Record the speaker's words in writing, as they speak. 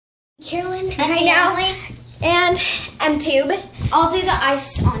Carolyn right now, and M-Tube. I'll do the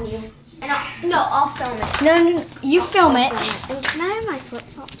ice on you. And I'll film it. No, you film it. And can I have my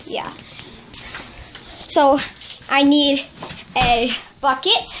flip-flops? Yeah. So, I need a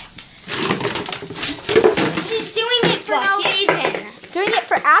bucket. She's doing it for no reason. Doing it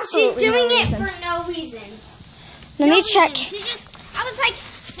for absolutely no reason. She's doing it for no reason. Let me check. She just, I was like,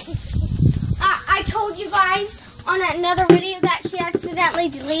 I told you guys on another video that she accidentally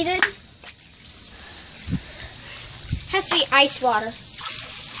deleted. Has to be ice water.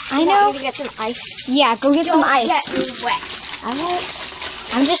 I know. Want me to get some ice? Yeah, go get some ice. Don't get me wet. I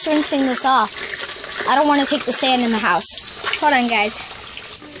won't. I'm just rinsing this off. I don't want to take the sand in the house. Hold on, guys.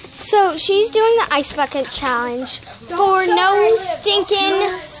 So she's doing the ice bucket challenge for no stinking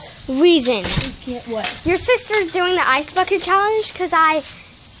reason. What? Your sister's doing the ice bucket challenge because I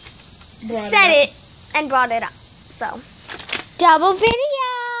said it and brought it up. So, double video,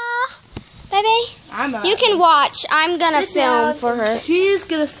 baby. You can watch. I'm gonna film for her. She's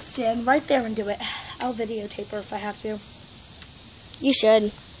gonna stand right there and do it. I'll videotape her if I have to. You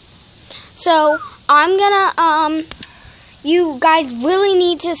should. So I'm gonna you guys really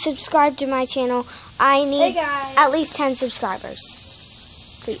need to subscribe to my channel. I need at least 10 subscribers.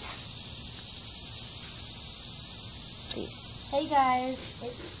 Please. Hey guys,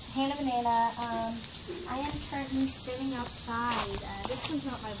 it's Hannah Banana. I am currently sitting outside. This is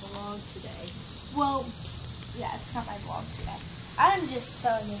not my vlog today. Well, yeah, it's not my vlog today. I'm just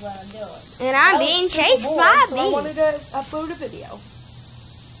telling you what I'm doing. And I'm being chased by so I wanted to upload a video.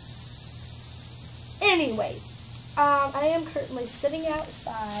 Anyways, I am currently sitting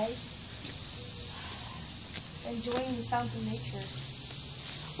outside, enjoying the sounds of nature.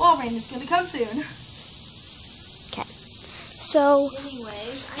 Well, rain is gonna come soon. Okay. So,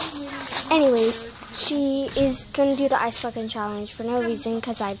 anyways, she is gonna do the ice bucket challenge for no reason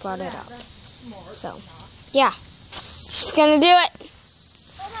because I brought it up. So, yeah, she's gonna do it.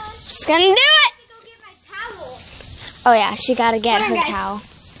 She's gonna do it. Oh yeah, she gotta get her towel.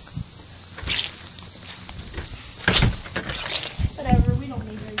 Whatever, we don't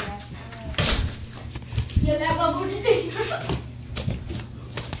need her yet. Yeah, that bubble did.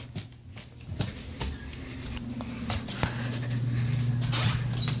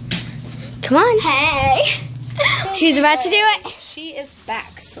 Come on. Hey. She's about to do it. She is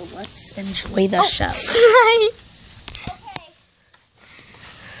back, so let's enjoy the show.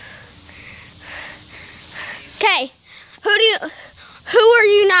 Okay. Who are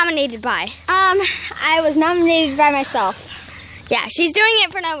you nominated by? I was nominated by myself. Yeah, she's doing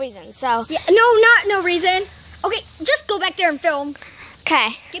it for no reason, so. Yeah, no reason. Okay, just go back there and film.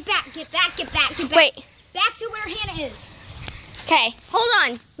 Okay. Get back. Wait. Back to where Hannah is. Okay, hold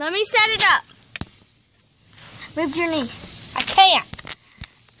on. Let me set it up. Move your knee. I can't.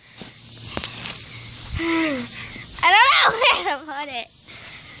 I don't know where to put it.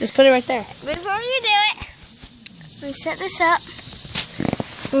 Just put it right there. Before you do it, let me set this up.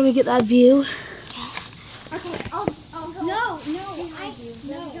 Let me get that view. Okay. No.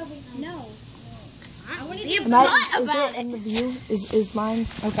 I want to do Is it in the view? Is mine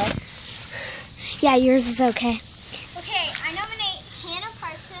okay? Yeah, yours is okay. Okay, I nominate Hannah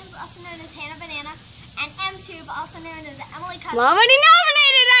Parsons, also known as Hannah Banana, and M-Tube, also known as Emily Cousins. Well, I'm already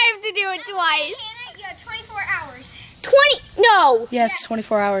nominated. I have to do it twice. Hannah, you have 24 hours. 20? No. Yeah, it's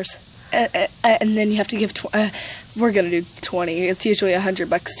 24 hours. And then you have to give, we're going to do 20. It's usually $100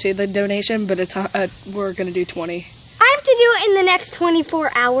 to the donation, but it's we're going to do 20. I have to do it in the next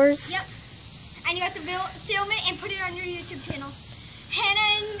 24 hours. Yep. And you have to film it and put it on your YouTube channel.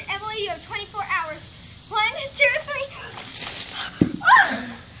 Hannah and Emily, you have 24 hours. 1, 2,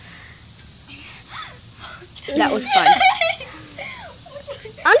 3. That was fun.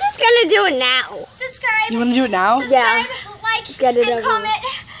 I'm just going to do it now. Subscribe. You want to do it now? Yeah. Like, Get it and over comment.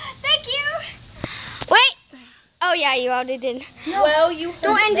 Thank you. Wait. Oh, yeah, you already did. No. Well, you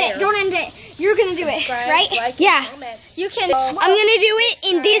Don't end it. You're going to do it, right? Like, Yeah. You can. I'm going to do it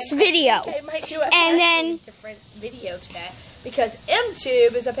in this video. Okay, might do it And then different video today because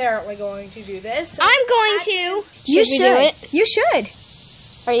M-Tube is apparently going to do this. So I'm going to. You Should we should. do it? You should.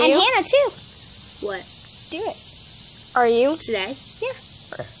 Are you? And Hannah, too. What? Do it. Are you? Today?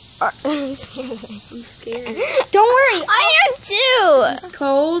 I'm scared. Don't worry. I am too. It's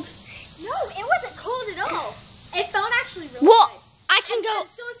cold. No, it wasn't cold at all. It felt actually really Well, good. I can go. I'm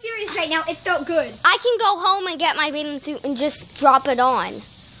so serious right now. It felt good. I can go home and get my bathing suit and just drop it on.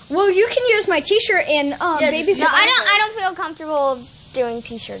 Well, you can use my T-shirt and baby. No, I don't feel comfortable doing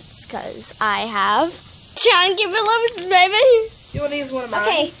T-shirts because I have chunky pillows, baby. You want to use one of mine?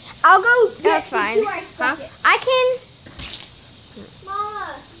 Okay, I'll go. That's fine. Huh? I can.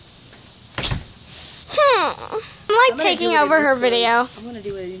 Mama. like taking over her video. I'm gonna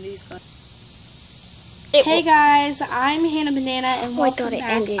do it in these classes. Hey guys, I'm Hannah Banana, and welcome thought it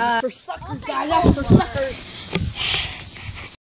back. ended. For suckers, guys, that's for suckers.